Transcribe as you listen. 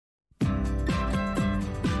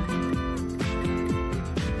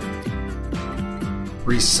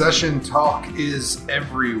Recession talk is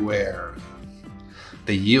everywhere.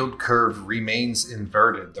 The yield curve remains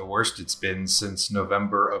inverted, the worst it's been since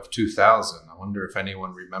November of 2000. I wonder if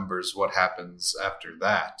anyone remembers what happens after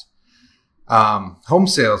that. Home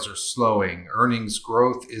sales are slowing. Earnings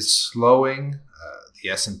growth is slowing. The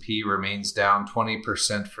S&P remains down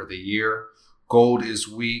 20% for the year. Gold is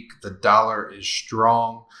weak. The dollar is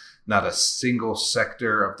strong. Not a single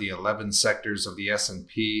sector of the 11 sectors of the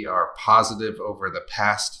S&P are positive over the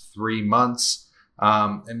past 3 months.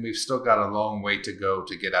 And we've still got a long way to go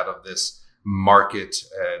to get out of this market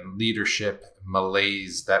and leadership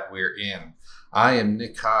malaise that we're in. I am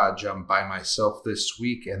Nick Hodge. I'm by myself this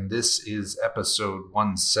week, and this is episode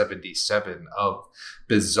 177 of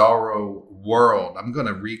Bizarro World. I'm going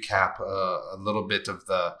to recap a little bit of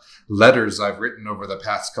the letters I've written over the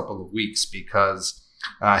past couple of weeks because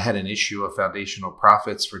I had an issue of foundational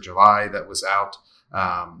profits for July that was out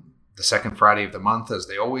the second Friday of the month, as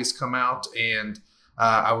they always come out. And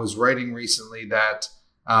I was writing recently that,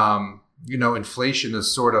 inflation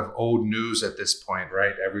is sort of old news at this point,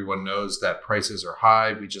 right? Everyone knows that prices are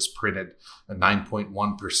high. We just printed a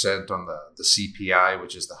 9.1% on the CPI,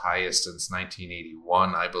 which is the highest since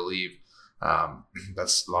 1981, I believe.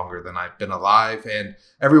 That's longer than I've been alive. And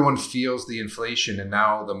everyone feels the inflation. And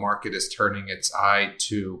now the market is turning its eye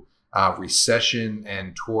to recession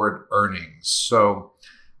and toward earnings. So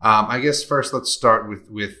I guess first let's start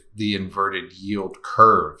with the inverted yield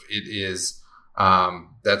curve. It is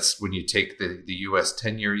that's when you take the U.S.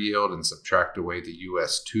 10-year yield and subtract away the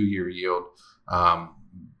U.S. 2-year yield,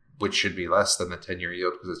 which should be less than the 10-year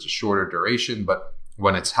yield because it's a shorter duration. But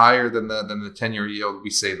when it's higher than the 10-year yield, we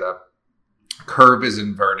say the curve is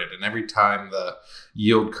inverted. And every time the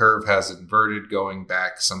yield curve has inverted going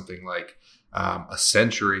back something like a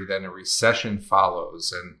century, then a recession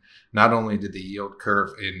follows. And not only did the yield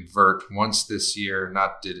curve invert once this year,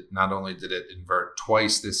 not only did it invert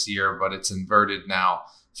twice this year, but it's inverted now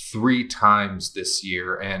 3 times this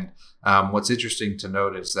year. And what's interesting to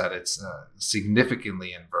note is that it's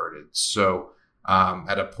significantly inverted. So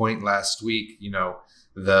at a point last week,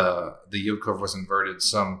 the yield curve was inverted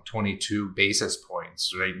some 22 basis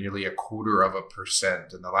points, right? Nearly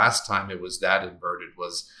 0.25%. And the last time it was that inverted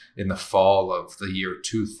was in the fall of the year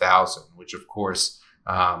 2000, which of course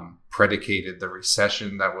predicated the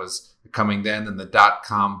recession that was coming then and the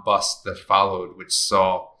dot-com bust that followed, which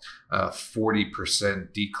saw a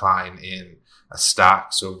 40% decline in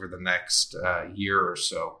stocks over the next year or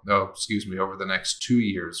so. Over the next 2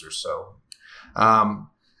 years or so.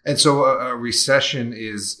 And so a recession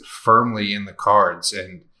is firmly in the cards,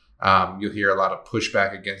 and you'll hear a lot of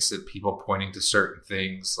pushback against it, people pointing to certain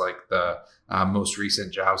things like the most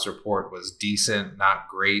recent jobs report was decent, not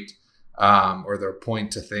great, or they'll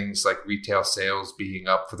point to things like retail sales being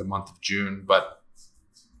up for the month of June. But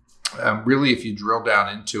really, if you drill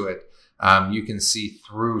down into it, you can see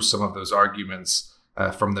through some of those arguments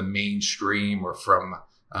from the mainstream or from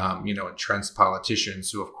entrenched politicians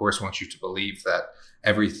who, of course, want you to believe that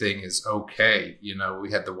everything is okay.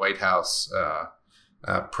 We had the White House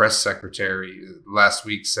press secretary last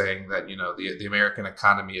week saying that, the American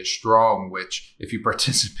economy is strong, which if you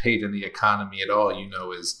participate in the economy at all,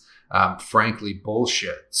 is frankly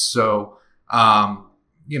bullshit. So,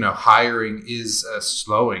 hiring is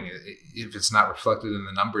slowing. If it's not reflected in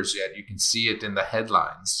the numbers yet, you can see it in the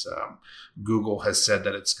headlines. Google has said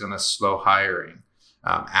that it's going to slow hiring.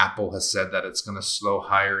 Apple has said that it's going to slow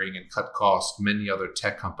hiring and cut costs. Many other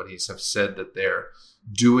tech companies have said that they're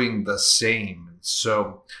doing the same.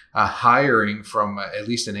 So hiring, from at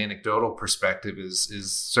least an anecdotal perspective,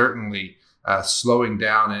 is certainly slowing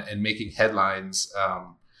down and making headlines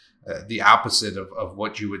the opposite of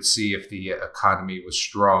what you would see if the economy was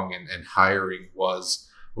strong and hiring was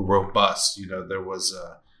robust. There was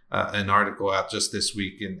an article out just this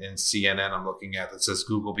week in CNN I'm looking at that says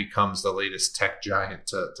Google becomes the latest tech giant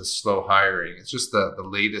to slow hiring. It's just the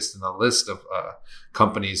latest in the list of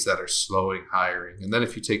companies that are slowing hiring. And then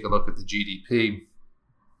if you take a look at the GDP,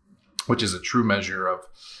 which is a true measure of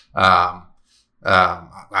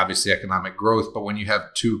obviously economic growth, but when you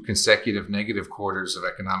have 2 consecutive negative quarters of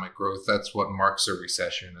economic growth, that's what marks a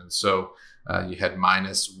recession. And so you had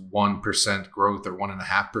minus 1% growth or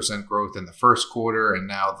 1.5% growth in the first quarter. And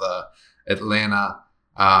now the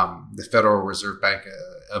Federal Reserve Bank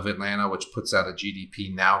of Atlanta, which puts out a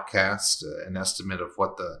GDP nowcast, an estimate of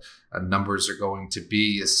what the numbers are going to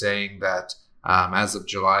be, is saying that as of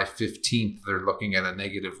July 15th, they're looking at a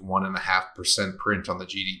negative 1.5% print on the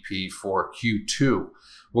GDP for Q2.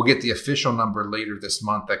 We'll get the official number later this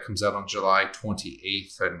month that comes out on July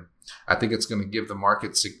 28th. And I think it's going to give the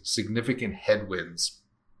market significant headwinds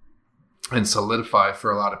and solidify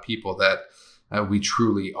for a lot of people that we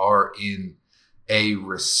truly are in a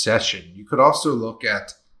recession. You could also look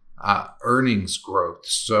at earnings growth.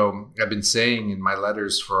 So I've been saying in my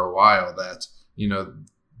letters for a while that,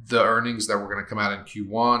 the earnings that we're going to come out in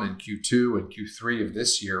Q1 and Q2 and Q3 of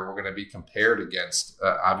this year, we're going to be compared against,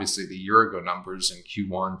 obviously, the year ago numbers in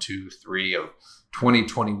Q1, 2, 3 of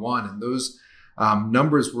 2021. And those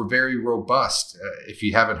numbers were very robust. If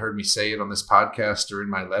you haven't heard me say it on this podcast or in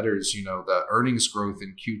my letters, the earnings growth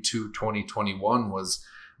in Q2 2021 was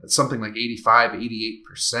something like 85,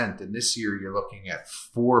 88%. And this year you're looking at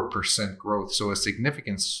 4% growth. So a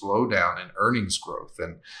significant slowdown in earnings growth.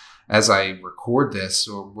 And as I record this,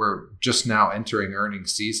 we're just now entering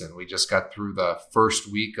earnings season. We just got through the first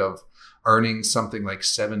week of earnings. Something like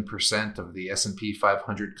 7% of the S&P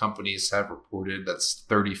 500 companies have reported. That's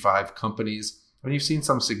 35 companies. And you've seen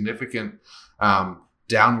some significant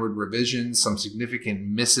downward revisions, some significant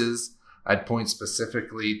misses. I'd point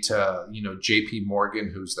specifically to, JP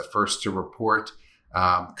Morgan, who's the first to report,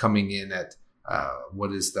 coming in at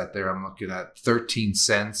what is that there? I'm looking at 13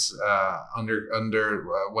 cents under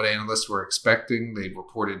what analysts were expecting. They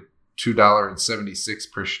reported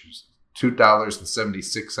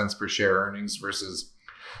 $2.76 per share earnings versus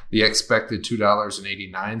the expected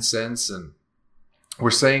 $2.89. And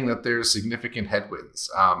we're saying that there's significant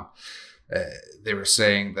headwinds. They were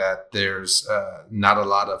saying that there's not a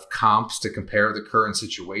lot of comps to compare the current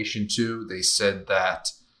situation to. They said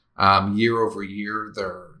that year over year,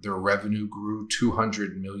 their revenue grew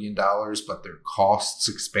 $200 million, but their costs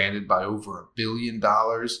expanded by over $1 billion.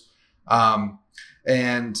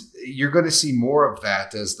 And you're going to see more of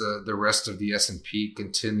that as the rest of the S&P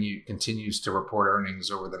continues to report earnings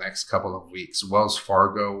over the next couple of weeks. Wells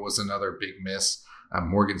Fargo was another big miss.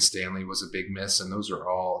 Morgan Stanley was a big miss, and those are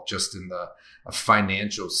all just in the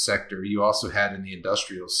financial sector. You also had in the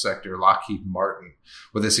industrial sector, Lockheed Martin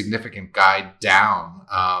with a significant guide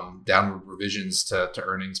downward revisions to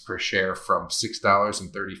earnings per share from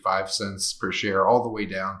 $6.35 per share all the way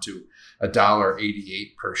down to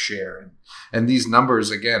 $1.88 per share. And these numbers,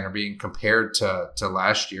 again, are being compared to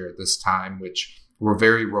last year at this time, which were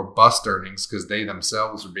very robust earnings because they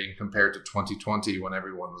themselves were being compared to 2020 when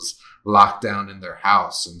everyone was locked down in their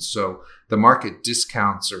house. And so the market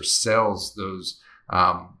discounts or sells those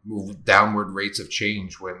downward rates of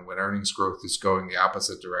change when earnings growth is going the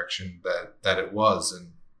opposite direction that it was.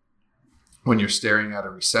 And when you're staring at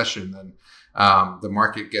a recession, then the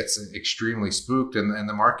market gets extremely spooked. And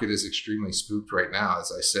the market is extremely spooked right now.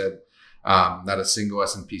 As I said, not a single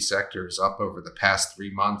S&P sector is up over the past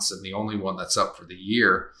 3 months. And the only one that's up for the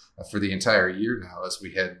year, for the entire year now, as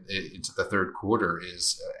we head into the third quarter,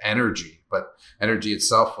 is energy. But energy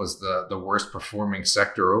itself was the worst performing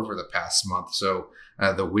sector over the past month. So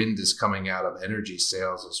the wind is coming out of energy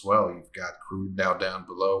sales as well. You've got crude now down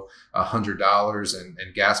below $100 and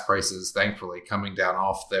gas prices, thankfully, coming down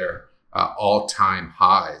off their all-time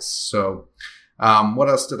highs. So what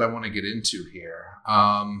else did I want to get into here?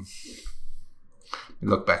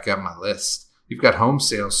 Look back at my list. You've got home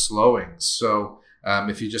sales slowing. So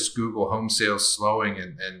if you just Google home sales slowing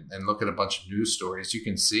and look at a bunch of news stories, you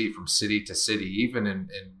can see from city to city, even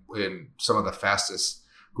in some of the fastest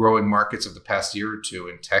growing markets of the past year or two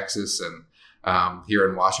in Texas and here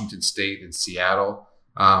in Washington State and Seattle,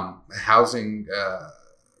 housing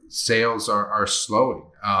sales are slowing.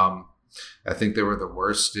 I think they were the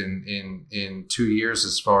worst in 2 years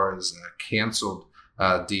as far as canceled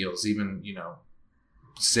deals, even,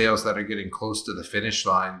 sales that are getting close to the finish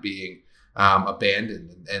line being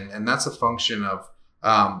abandoned. And that's a function of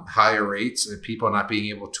higher rates and people not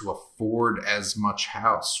being able to afford as much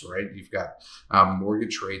house, right? You've got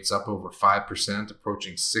mortgage rates up over 5%,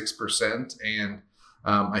 approaching 6%. And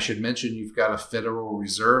I should mention you've got a Federal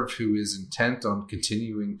Reserve who is intent on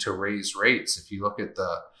continuing to raise rates. If you look at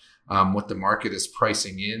what the market is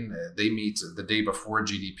pricing in, they meet the day before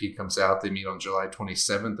GDP comes out. They meet on July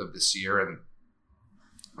 27th of this year. And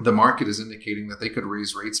the market is indicating that they could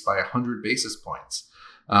raise rates by 100 basis points.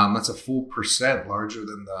 That's a full percent larger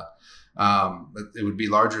than it would be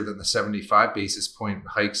larger than the 75 basis point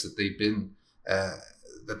hikes that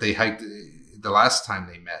they hiked the last time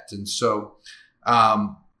they met. And so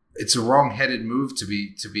it's a wrong-headed move to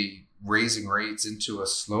be raising rates into a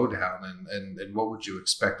slowdown. And what would you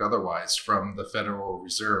expect otherwise from the Federal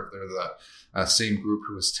Reserve? They're the same group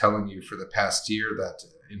who was telling you for the past year that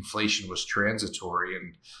inflation was transitory.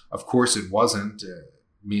 And of course it wasn't.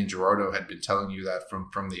 Me and Gerardo had been telling you that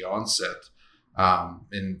from the onset,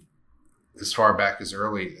 and as far back as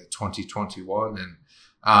early 2021. And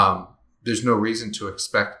there's no reason to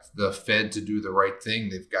expect the Fed to do the right thing.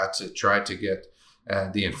 They've got to try to get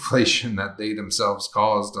the inflation that they themselves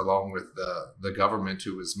caused, along with the government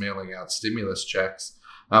who was mailing out stimulus checks.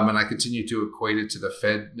 And I continue to equate it to the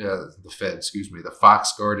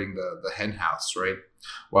fox guarding the hen house, right?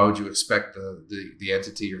 Why would you expect the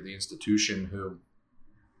entity or the institution who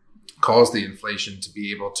caused the inflation to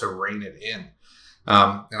be able to rein it in?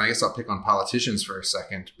 And I guess I'll pick on politicians for a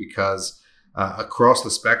second, because across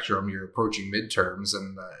the spectrum, you're approaching midterms,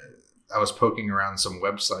 and I was poking around some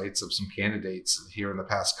websites of some candidates here in the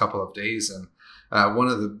past couple of days, and one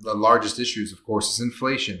of the largest issues, of course, is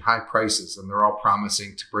inflation, high prices, and they're all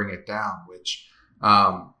promising to bring it down, which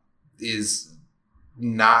is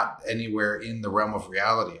not anywhere in the realm of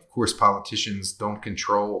reality. Of course, politicians don't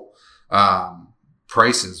control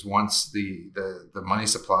prices once the money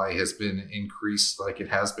supply has been increased like it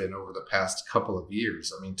has been over the past couple of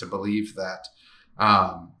years. I mean, to believe that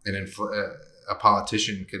a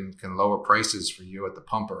politician can lower prices for you at the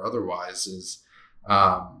pump or otherwise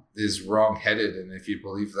is wrong-headed. And if you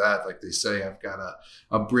believe that, like they say, I've got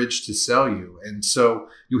a bridge to sell you. And so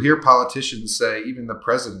you hear politicians say, even the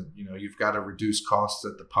president, you've got to reduce costs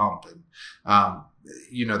at the pump. And,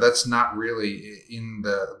 that's not really in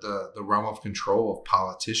the realm of control of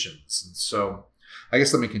politicians. And so I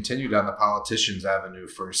guess let me continue down the politicians avenue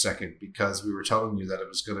for a second, because we were telling you that it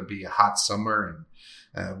was going to be a hot summer,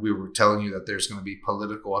 and we were telling you that there's going to be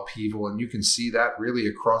political upheaval, and you can see that really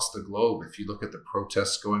across the globe. If you look at the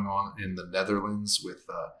protests going on in the Netherlands with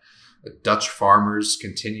Dutch farmers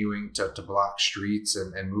continuing to block streets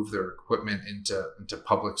and move their equipment into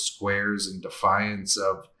public squares in defiance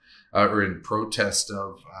of or in protest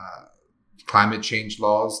of climate change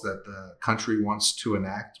laws that the country wants to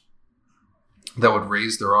enact that would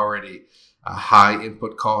raise their already high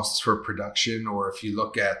input costs for production. Or if you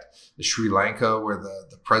look at Sri Lanka, where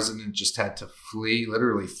the president just had to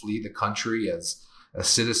literally flee the country as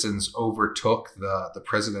citizens overtook the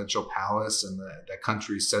presidential palace and the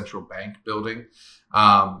country's central bank building.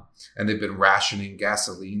 And they've been rationing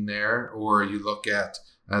gasoline there. Or you look at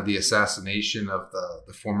the assassination of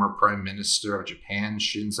the former prime minister of Japan,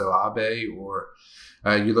 Shinzo Abe, or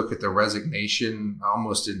you look at the resignation,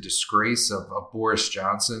 almost in disgrace, of Boris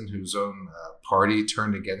Johnson, whose own party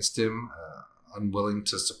turned against him, unwilling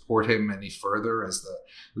to support him any further as the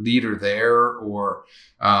leader there. Or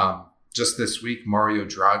just this week, Mario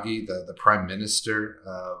Draghi, the prime minister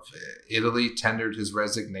of Italy, tendered his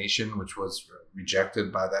resignation, which was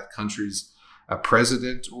rejected by that country's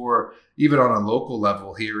president. Or even on a local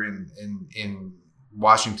level here in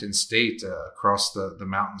Washington State, across the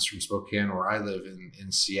mountains from Spokane, where I live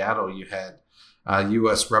in Seattle, you had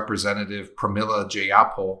U.S. Representative Pramila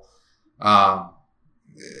Jayapal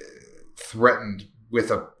threatened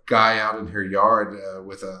with a guy out in her yard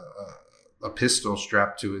with a pistol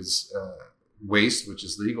strapped to his waist, which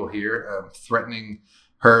is legal here, threatening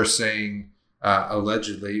her, saying,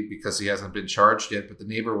 allegedly, because he hasn't been charged yet, but the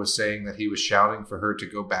neighbor was saying that he was shouting for her to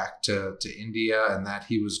go back to India and that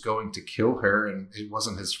he was going to kill her, and it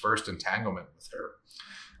wasn't his first entanglement with her.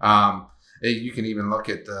 You can even look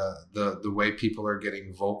at the way people are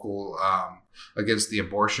getting vocal against the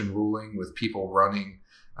abortion ruling, with people running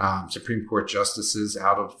Supreme Court justices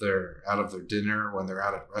out of their dinner when they're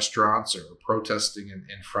out at restaurants, or protesting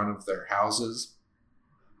in front of their houses.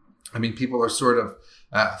 I mean, people are sort of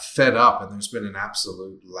fed up, and there's been an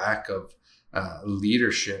absolute lack of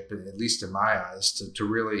leadership, at least in my eyes, to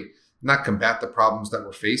really not combat the problems that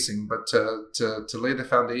we're facing, but to lay the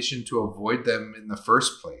foundation to avoid them in the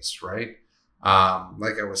first place, right?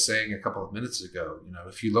 Like I was saying a couple of minutes ago,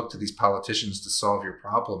 if you look to these politicians to solve your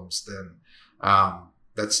problems, then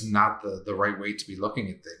that's not the right way to be looking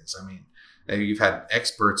at things. I mean, you've had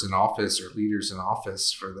experts in office or leaders in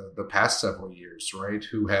office for the past several years, right,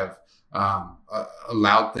 who have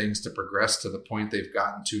allowed things to progress to the point they've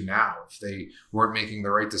gotten to now. If they weren't making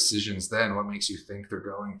the right decisions then, what makes you think they're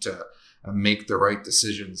going to make the right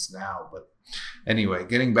decisions now? But anyway,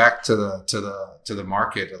 getting back to the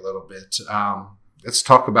market a little bit, let's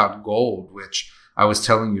talk about gold, which I was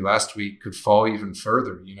telling you last week could fall even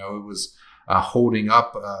further. It was holding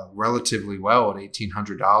up relatively well at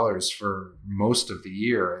 $1,800 for most of the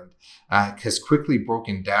year, and has quickly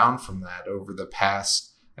broken down from that over the past,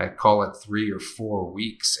 I'd call it 3 or 4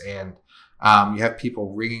 weeks. And you have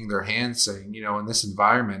people wringing their hands saying, in this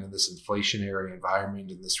environment, in this inflationary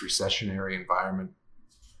environment, in this recessionary environment,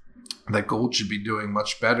 that gold should be doing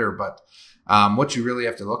much better. But what you really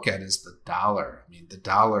have to look at is the dollar. I mean, the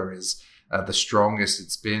dollar is the strongest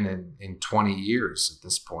it's been in 20 years at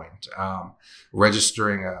this point,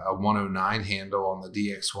 registering a 109 handle on the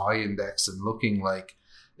DXY index and looking like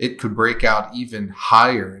it could break out even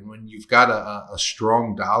higher. And when you've got a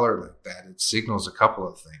strong dollar like that, it signals a couple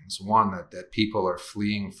of things. One, that people are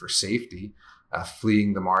fleeing for safety,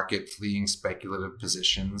 fleeing the market, fleeing speculative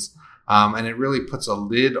positions. And it really puts a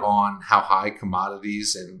lid on how high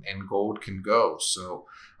commodities and gold can go. So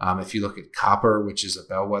if you look at copper, which is a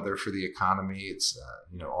bellwether for the economy, it's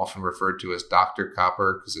often referred to as Dr.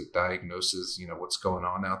 Copper because it diagnoses what's going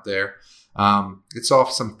on out there. It's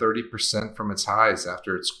off some 30% from its highs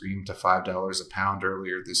after it screamed to $5 a pound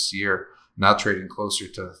earlier this year, now trading closer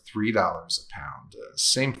to $3 a pound.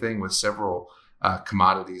 Same thing with several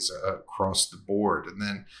commodities across the board. And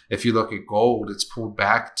then if you look at gold, it's pulled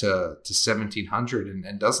back to 1,700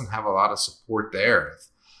 and doesn't have a lot of support there.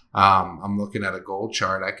 I'm looking at a gold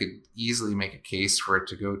chart. I could easily make a case for it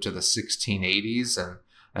to go to the 1680s. And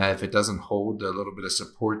if it doesn't hold a little bit of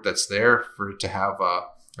support that's there, for it to have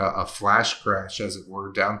a flash crash, as it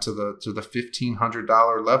were, down to the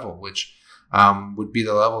 $1,500 level, which would be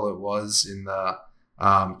the level it was in the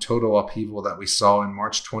total upheaval that we saw in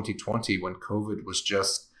March 2020 when COVID was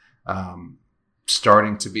just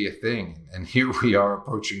starting to be a thing. And here we are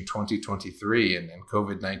approaching 2023 and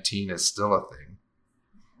COVID-19 is still a thing.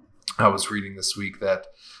 I was reading this week that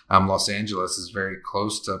Los Angeles is very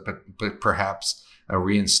close to perhaps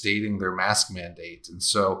reinstating their mask mandate. And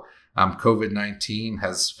so COVID-19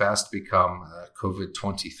 has fast become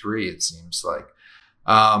COVID-23, it seems like.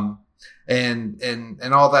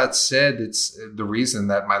 And all that said, it's the reason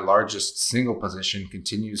that my largest single position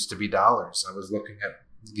continues to be dollars. I was looking at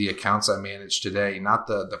the accounts I manage today, not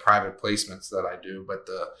the private placements that I do, but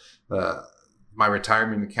my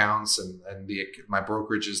retirement accounts and my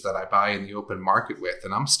brokerages that I buy in the open market with,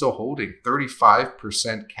 and I'm still holding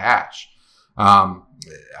 35% cash.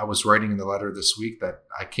 I was writing in the letter this week that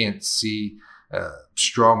I can't see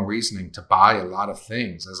strong reasoning to buy a lot of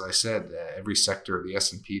things. As I said, every sector of the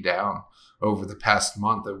S&P down over the past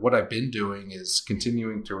month. And what I've been doing is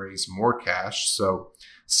continuing to raise more cash. So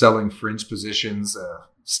selling fringe positions,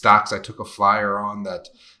 stocks I took a flyer on that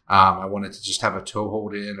I wanted to just have a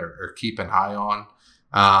toehold in or keep an eye on.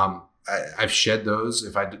 I've shed those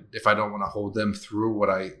if I don't want to hold them through what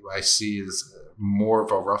I see as more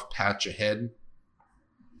of a rough patch ahead.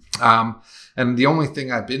 And the only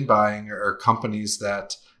thing I've been buying are companies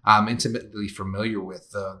that I'm intimately familiar with,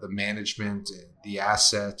 the management, the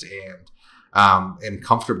asset, and am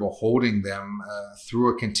comfortable holding them through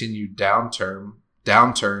a continued downturn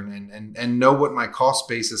and know what my cost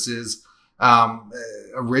basis is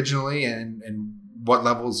originally and what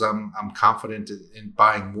levels I'm confident in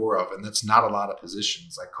buying more of. And that's not a lot of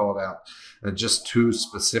positions. I called out just two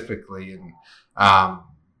specifically in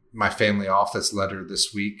my family office letter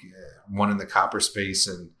this week, one in the copper space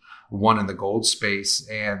and one in the gold space.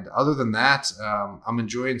 And other than that, I'm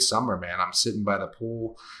enjoying summer, man. I'm sitting by the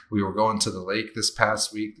pool. We were going to the lake this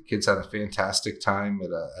past week. The kids had a fantastic time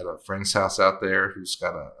at a friend's house out there who's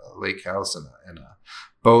got a lake house and a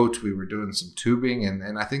boat. We were doing some tubing,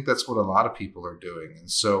 and I think that's what a lot of people are doing.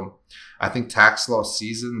 And so I think tax loss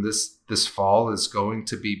season this fall is going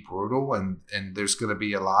to be brutal, and there's going to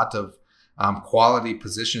be a lot of quality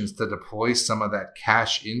positions to deploy some of that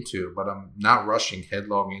cash into, but I'm not rushing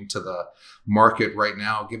headlong into the market right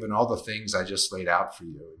now, given all the things I just laid out for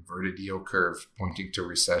you. Inverted yield curve pointing to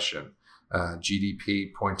recession,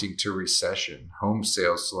 GDP pointing to recession, home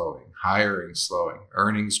sales slowing, hiring slowing,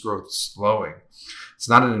 earnings growth slowing. It's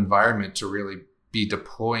not an environment to really be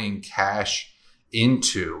deploying cash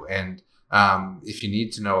into. And if you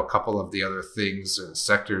need to know a couple of the other things,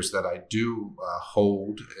 sectors that I do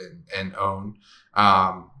hold and own,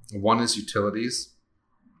 one is utilities,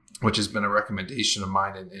 which has been a recommendation of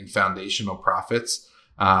mine in foundational profits.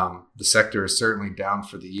 The sector is certainly down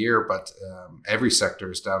for the year, but every sector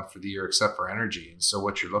is down for the year except for energy. And so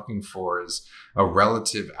what you're looking for is a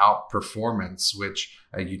relative outperformance, which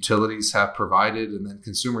utilities have provided, and then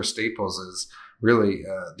consumer staples is really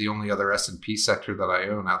the only other S&P sector that I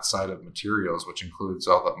own outside of materials, which includes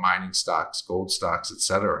all the mining stocks, gold stocks,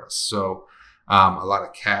 etc. So a lot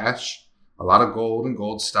of cash, a lot of gold and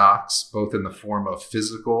gold stocks, both in the form of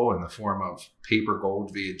physical, in the form of paper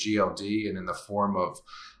gold via GLD, and in the form of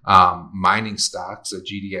mining stocks, a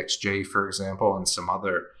GDXJ, for example, and some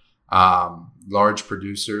other large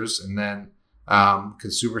producers. And then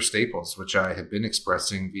consumer staples, which I have been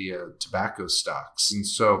expressing via tobacco stocks. And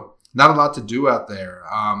so not a lot to do out there.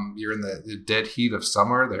 You're in the dead heat of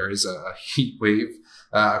summer. There is a heat wave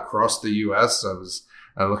across the U.S. I was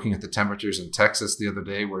looking at the temperatures in Texas the other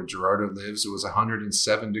day where Gerardo lives. It was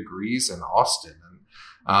 107 degrees in Austin.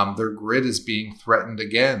 And their grid is being threatened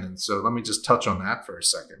again. And so let me just touch on that for a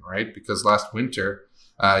second, right? Because last winter,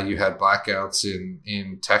 You had blackouts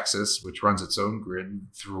in Texas, which runs its own grid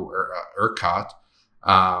through ERCOT,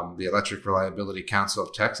 the Electric Reliability Council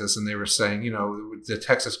of Texas, and they were saying, the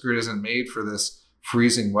Texas grid isn't made for this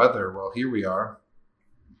freezing weather. Well, here we are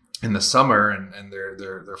in the summer, and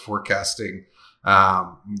they're forecasting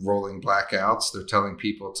rolling blackouts. They're telling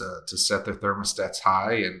people to set their thermostats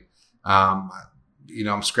high, and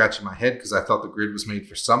I'm scratching my head because I thought the grid was made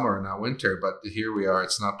for summer and not winter, but here we are.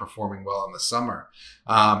 It's not performing well in the summer,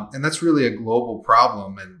 and that's really a global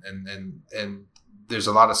problem. And there's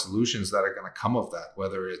a lot of solutions that are going to come of that,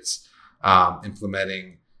 whether it's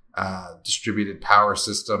implementing distributed power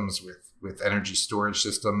systems with energy storage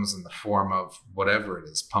systems in the form of whatever it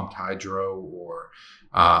is, pumped hydro, or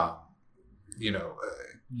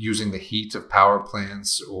using the heat of power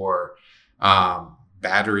plants, or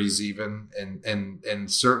batteries even,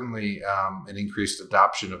 and certainly an increased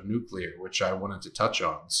adoption of nuclear, which I wanted to touch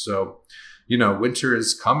on. So, winter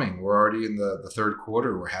is coming. We're already in the third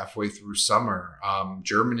quarter. We're halfway through summer.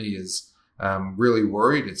 Germany is really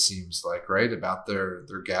worried, it seems like, right, about their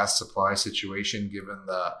gas supply situation, given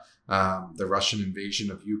the Russian invasion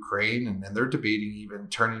of Ukraine, and they're debating even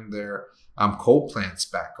turning their coal plants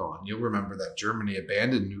back on. You'll remember that Germany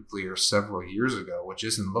abandoned nuclear several years ago, which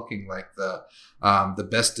isn't looking like the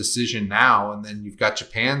best decision now. And then you've got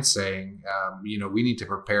Japan saying, we need to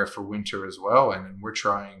prepare for winter as well, and we're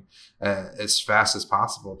trying as fast as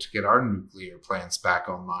possible to get our nuclear plants back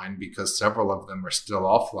online, because several of them are still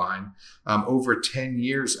offline over 10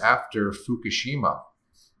 years after Fukushima.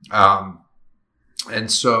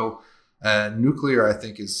 And so nuclear, I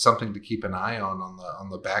think, is something to keep an eye on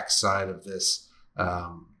the backside of this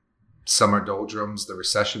summer doldrums, the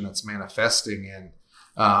recession that's manifesting, and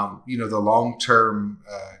the long-term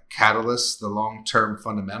catalysts, the long-term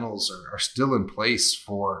fundamentals are still in place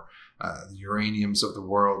for the uraniums of the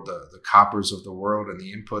world, the coppers of the world, and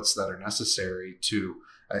the inputs that are necessary to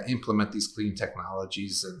implement these clean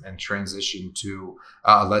technologies and transition to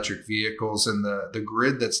electric vehicles, and the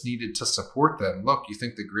grid that's needed to support them. Look, you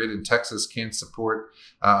think the grid in Texas can't support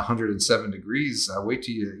 107 degrees? Wait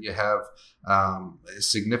till you have a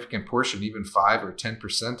significant portion, even 5 or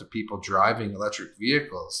 10% of people driving electric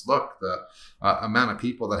vehicles. Look, the amount of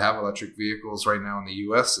people that have electric vehicles right now in the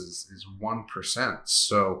U.S. is 1%.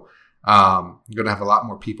 So you're going to have a lot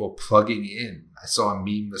more people plugging in. I saw a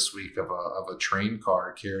meme this week of a train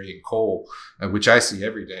car carrying coal, which I see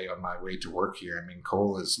every day on my way to work here. I mean,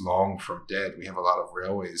 coal is long from dead. We have a lot of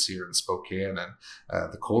railways here in Spokane,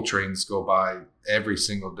 and the coal trains go by every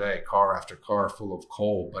single day, car after car full of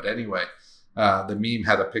coal. But anyway, the meme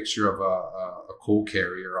had a picture of a coal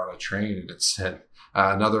carrier on a train, and it said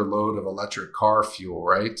another load of electric car fuel,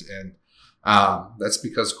 right? And that's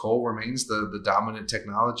because coal remains the dominant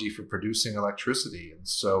technology for producing electricity. And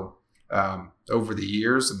so over the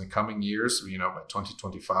years, in the coming years, by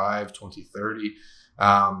 2025, 2030,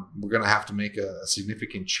 we're going to have to make a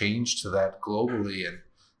significant change to that globally. And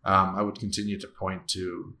I would continue to point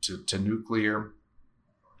to nuclear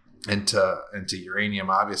and to uranium,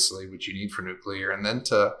 obviously, which you need for nuclear, and then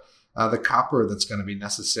to the copper that's going to be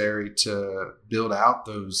necessary to build out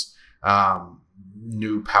those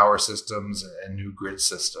new power systems and new grid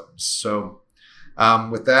systems. So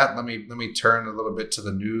with that, let me turn a little bit to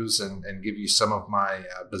the news and give you some of my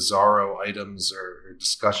Bizarro items or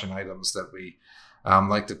discussion items that we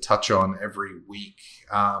like to touch on every week.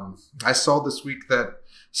 I saw this week that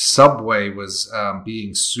Subway was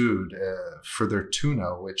being sued for their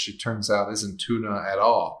tuna, which it turns out isn't tuna at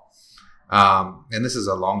all. And this is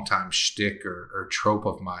a longtime shtick or trope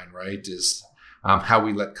of mine, right? Is how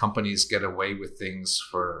we let companies get away with things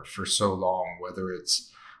for so long, whether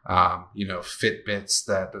it's Fitbits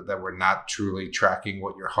that were not truly tracking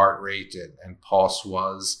what your heart rate and pulse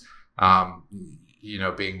was,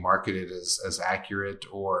 being marketed as accurate,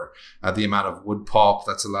 or the amount of wood pulp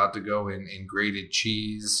that's allowed to go in grated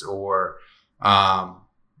cheese, or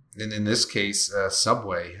and in this case,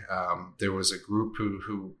 Subway. There was a group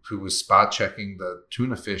who was spot checking the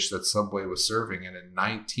tuna fish that Subway was serving, and in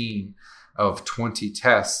 19 of 20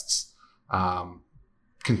 tests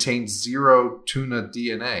contained zero tuna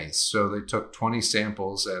DNA. So they took 20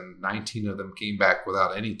 samples and 19 of them came back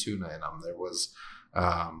without any tuna in them. There was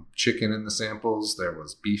chicken in the samples, there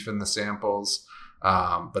was beef in the samples,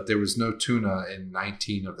 but there was no tuna in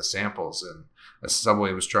 19 of the samples. And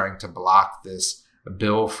Subway was trying to block this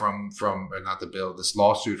bill this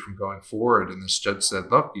lawsuit from going forward. And this judge said,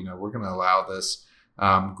 look, we're going to allow this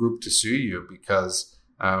group to sue you because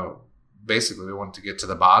basically we wanted to get to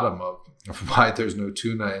the bottom of why there's no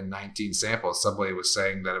tuna in 19 samples. Subway was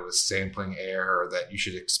saying that it was sampling error, or that you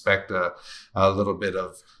should expect a little bit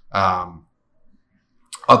of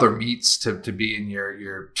other meats to be in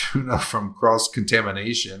your tuna from cross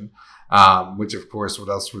contamination, which of course, what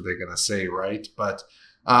else were they going to say, right? But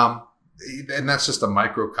and that's just a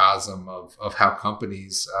microcosm of how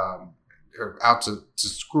companies are out to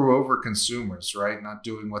screw over consumers, right? Not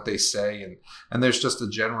doing what they say, and there's just a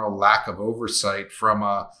general lack of oversight from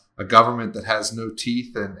a government that has no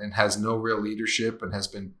teeth and has no real leadership and has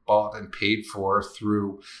been bought and paid for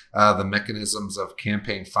through the mechanisms of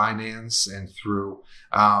campaign finance and through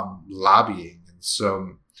lobbying. And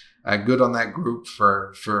so good on that group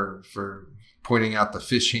for pointing out the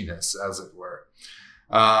fishiness, as it were.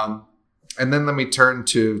 And then let me turn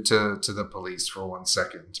to the police for 1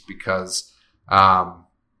 second, because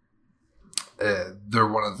they're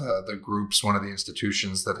one of the groups, one of the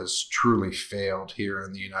institutions that has truly failed here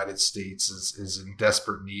in the United States, is in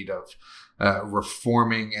desperate need of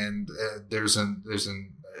reforming. And there's a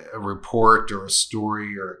report or a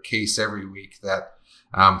story or a case every week that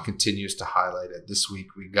continues to highlight it. This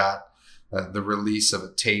week we got the release of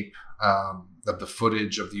a tape of the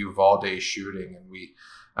footage of the Uvalde shooting, and we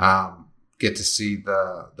get to see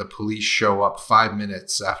the police show up 5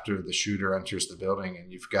 minutes after the shooter enters the building,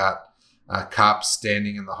 and you've got cops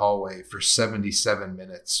standing in the hallway for 77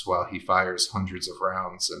 minutes while he fires hundreds of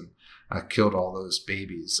rounds and killed all those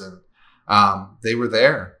babies. And they were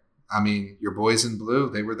there. I mean, your boys in blue,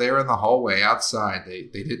 they were there in the hallway outside. They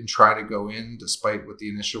didn't try to go in, despite what the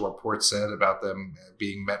initial report said about them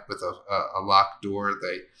being met with a locked door.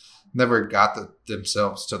 They never got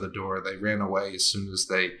themselves to the door. They ran away as soon as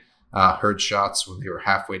they heard shots. When they were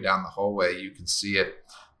halfway down the hallway, you can see it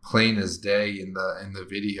plain as day in the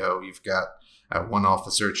video. You've got one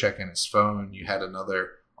officer checking his phone. You had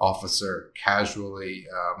another officer casually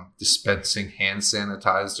dispensing hand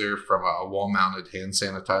sanitizer from a wall-mounted hand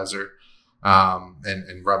sanitizer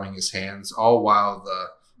and rubbing his hands, all while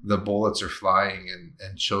the bullets are flying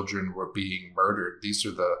and children were being murdered. These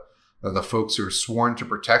are the folks who are sworn to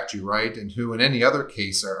protect you, right? And who in any other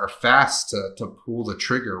case are fast to pull the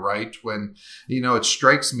trigger, right? When, it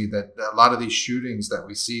strikes me that a lot of these shootings that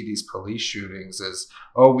we see, these police shootings, is,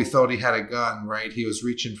 oh, we thought he had a gun, right? He was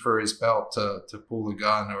reaching for his belt to pull the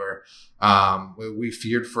gun, or we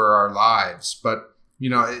feared for our lives. But,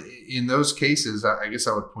 in those cases, I guess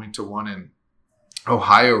I would point to one in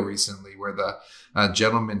Ohio recently, where the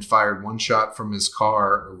gentleman fired one shot from his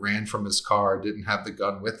car, or ran from his car, didn't have the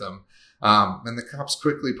gun with him. And the cops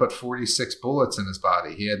quickly put 46 bullets in his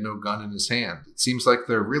body. He had no gun in his hand. It seems like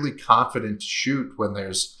they're really confident to shoot when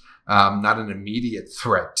there's not an immediate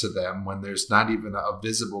threat to them, when there's not even a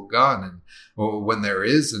visible gun, and or when there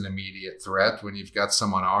is an immediate threat, when you've got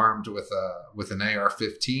someone armed with an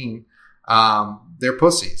AR-15. They're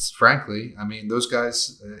pussies, frankly. I mean, those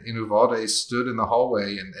guys in Uvalde stood in the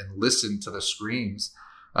hallway and listened to the screams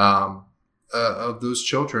of those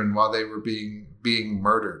children while they were being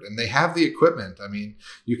murdered. And they have the equipment. I mean,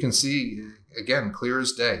 you can see, again, clear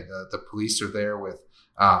as day, the police are there with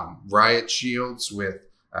riot shields, with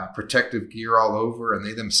protective gear all over, and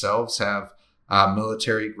they themselves have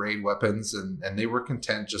military-grade weapons, and they were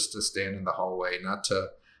content just to stand in the hallway, not to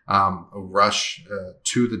rush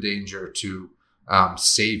to the danger to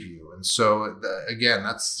save you. And so, again,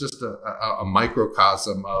 that's just a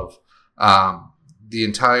microcosm of the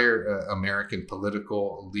entire American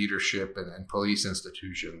political leadership and police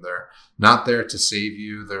institution. They're not there to save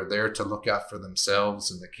you. They're there to look out for themselves.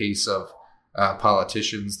 In the case of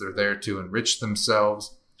politicians, they're there to enrich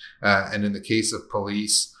themselves. And in the case of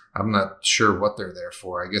police, I'm not sure what they're there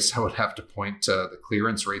for. I guess I would have to point to the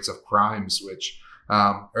clearance rates of crimes, which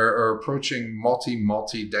are approaching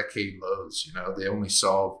multi-decade lows. They only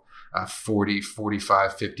solve 40,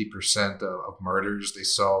 45, 50% of murders. They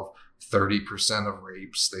solve 30% of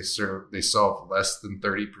rapes. They solve less than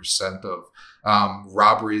 30% of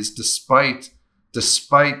robberies, despite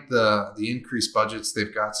the increased budgets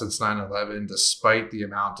they've got since 9/11, despite the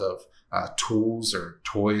amount of tools or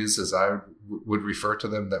toys, as I would refer to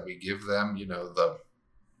them, that we give them.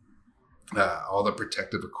 All the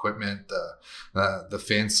protective equipment, the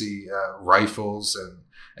fancy rifles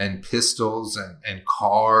and pistols and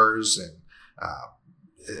cars and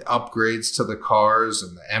upgrades to the cars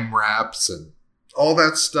and the MRAPs and all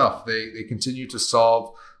that stuff. They continue to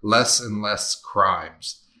solve less and less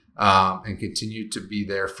crimes and continue to be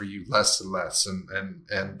there for you less and less.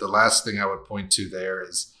 And the last thing I would point to there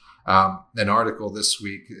is an article this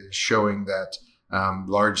week showing that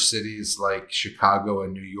large cities like Chicago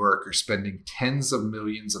and New York are spending tens of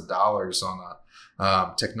millions of dollars on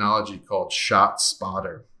a technology called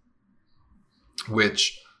ShotSpotter,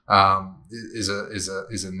 which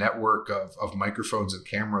is a network of microphones and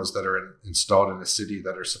cameras that are installed in a city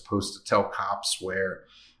that are supposed to tell cops where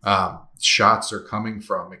shots are coming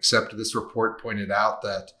from. Except this report pointed out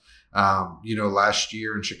that last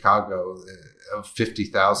year in Chicago, of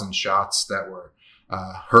 50,000 shots that were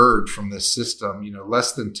heard from this system,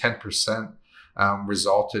 less than 10%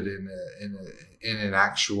 resulted in an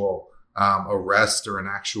actual arrest or an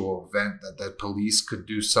actual event that police could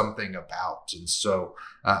do something about. And so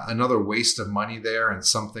another waste of money there, and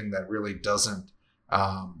something that really doesn't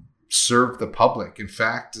serve the public. In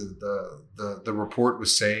fact, the report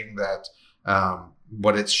was saying that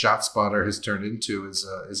what its ShotSpotter has turned into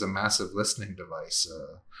is a massive listening device,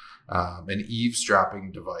 an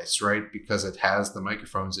eavesdropping device, right? Because it has the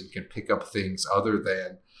microphones and can pick up things other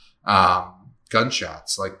than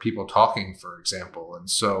gunshots, like people talking, for example. And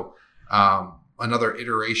so another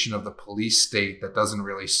iteration of the police state that doesn't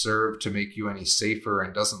really serve to make you any safer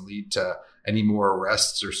and doesn't lead to any more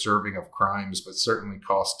arrests or serving of crimes, but certainly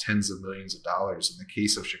costs tens of millions of dollars. In the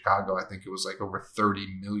case of Chicago, I think it was like over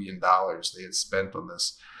 $30 million they had spent on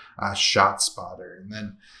this ShotSpotter. And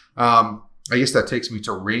then I guess that takes me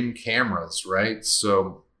to Ring cameras, right?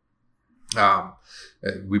 So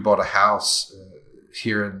we bought a house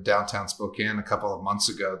here in downtown Spokane a couple of months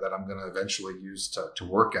ago that I'm going to eventually use to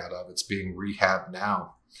work out of. It's being rehabbed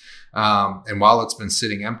now. And while it's been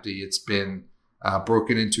sitting empty, it's been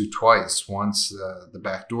broken into twice. Once the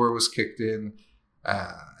back door was kicked in,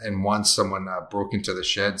 and once someone broke into the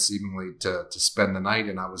shed seemingly to spend the night.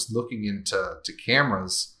 And I was looking into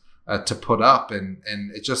cameras to put up, and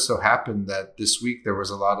it just so happened that this week there was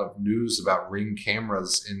a lot of news about Ring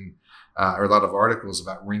cameras or a lot of articles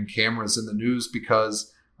about Ring cameras in the news,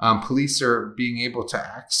 because police are being able to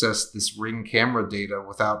access this Ring camera data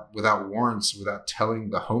without warrants, without telling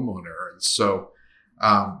the homeowner. And so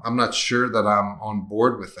I'm not sure that I'm on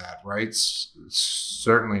board with that, right?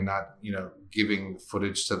 Certainly not, giving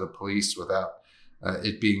footage to the police without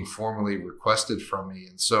it being formally requested from me.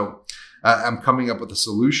 And so I'm coming up with a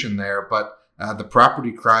solution there, but the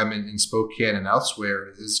property crime in Spokane and elsewhere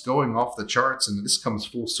is going off the charts. And this comes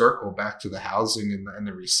full circle back to the housing and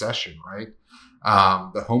the recession, right?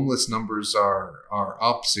 The homeless numbers are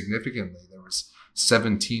up significantly. There was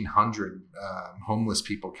 1,700 homeless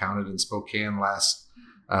people counted in Spokane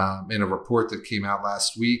in a report that came out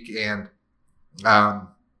last week. And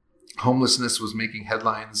homelessness was making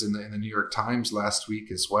headlines in the New York Times last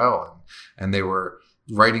week as well. And they were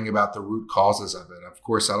writing about the root causes of it. Of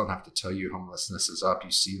course, I don't have to tell you homelessness is up.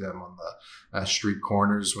 You see them on the street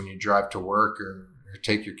corners when you drive to work or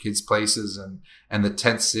take your kids places. And the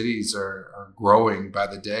tent cities are growing by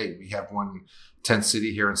the day. We have one tent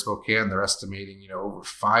city here in Spokane. They're estimating, over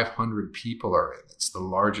 500 people are in. It's the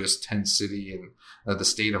largest tent city in the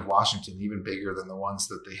state of Washington, even bigger than the ones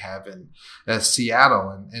that they have in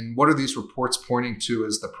Seattle. And what are these reports pointing to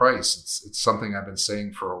as the price? It's something I've been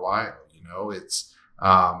saying for a while. It's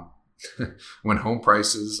when home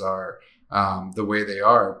prices are the way they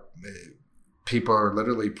are, people are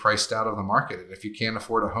literally priced out of the market. And if you can't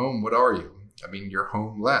afford a home, what are you? I mean, you're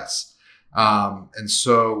homeless. And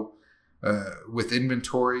so with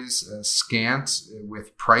inventories scant,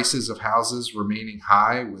 with prices of houses remaining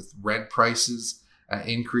high, with rent prices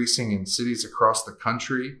increasing in cities across the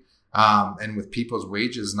country, and with people's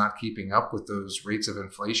wages not keeping up with those rates of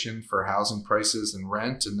inflation for housing prices and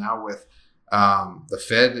rent, and now with the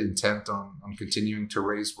Fed intent on continuing to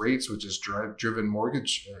raise rates, which has driven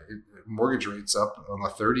mortgage rates up on the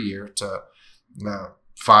 30-year to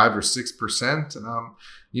 5 or 6%.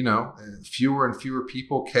 Fewer and fewer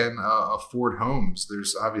people can afford homes.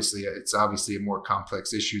 It's obviously a more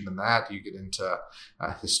complex issue than that. You get into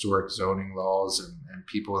historic zoning laws and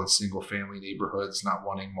people in single family neighborhoods not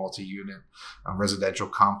wanting multi-unit residential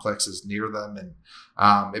complexes near them. And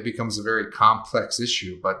it becomes a very complex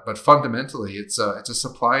issue, but fundamentally it's a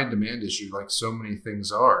supply and demand issue, like so many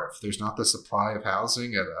things are. If there's not the supply of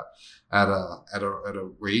housing at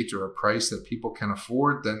a rate or a price that people can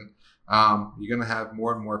afford, then you're going to have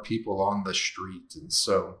more and more people on the street. And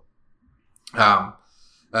so,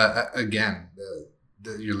 again,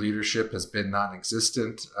 your leadership has been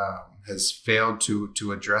non-existent, has failed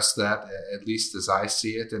to address that, at least as I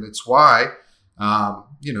see it. And it's why,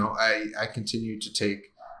 I continue to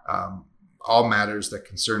take all matters that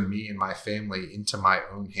concern me and my family into my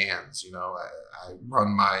own hands. I run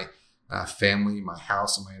my family, my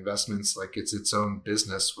house, and my investments like it's its own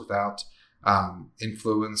business, without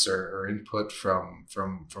influence or input from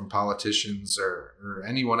politicians or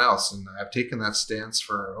anyone else. And I've taken that stance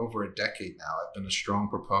for over a decade now. I've been a strong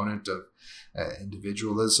proponent of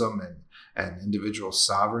individualism and individual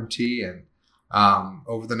sovereignty. And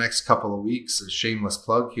Over the next couple of weeks, a shameless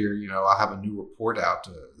plug here, I'll have a new report out.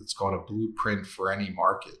 It's called A Blueprint for Any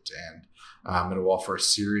Market. And it'll offer a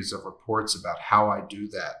series of reports about how I do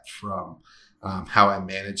that, from how I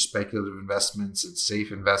manage speculative investments and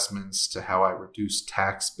safe investments, to how I reduce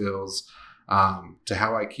tax bills, to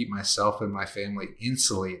how I keep myself and my family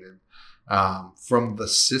insulated from the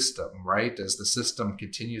system, right? As the system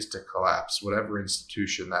continues to collapse, whatever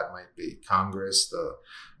institution that might be, Congress, the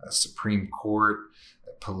Supreme Court,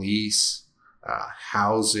 police,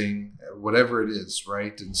 housing, whatever it is,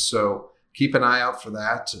 right? And so keep an eye out for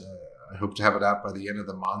that. I hope to have it out by the end of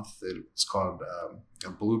the month. It's called a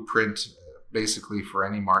blueprint, basically for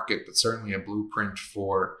any market, but certainly a blueprint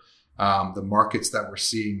for the markets that we're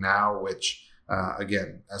seeing now, which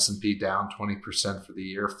again, S&P down 20% for the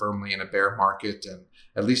year, firmly in a bear market. And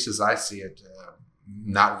at least as I see it,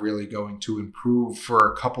 not really going to improve for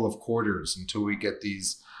a couple of quarters until we get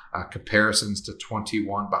these comparisons to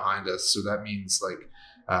 21 behind us. So that means like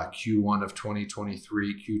Q1 of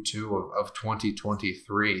 2023, Q2 of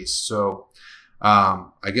 2023. So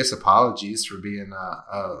I guess apologies for being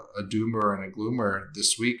a doomer and a gloomer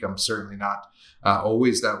this week. I'm certainly not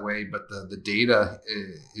always that way, but the data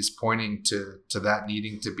is pointing to that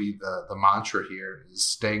needing to be the mantra here, is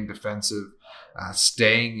staying defensive,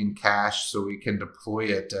 staying in cash so we can deploy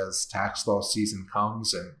it as tax law season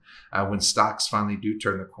comes. And when stocks finally do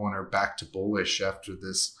turn the corner back to bullish after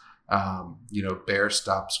this, bear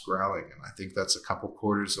stops growling. And I think that's a couple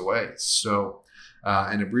quarters away. So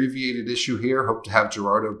an abbreviated issue here. Hope to have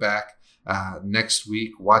Gerardo back next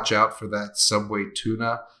week. Watch out for that Subway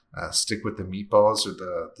tuna. Stick with the meatballs or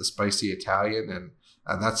the spicy Italian.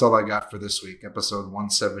 And that's all I got for this week, episode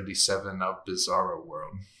 177 of Bizarro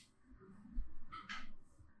World.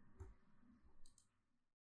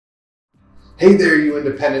 Hey there, you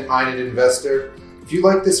independent-minded investor. If you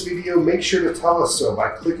like this video, make sure to tell us so by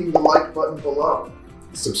clicking the like button below.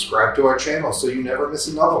 Subscribe to our channel so you never miss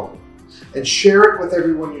another one. And share it with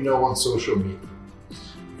everyone you know on social media.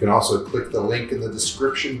 You can also click the link in the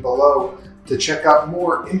description below to check out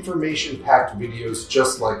more information-packed videos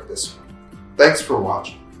just like this one. Thanks for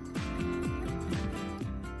watching.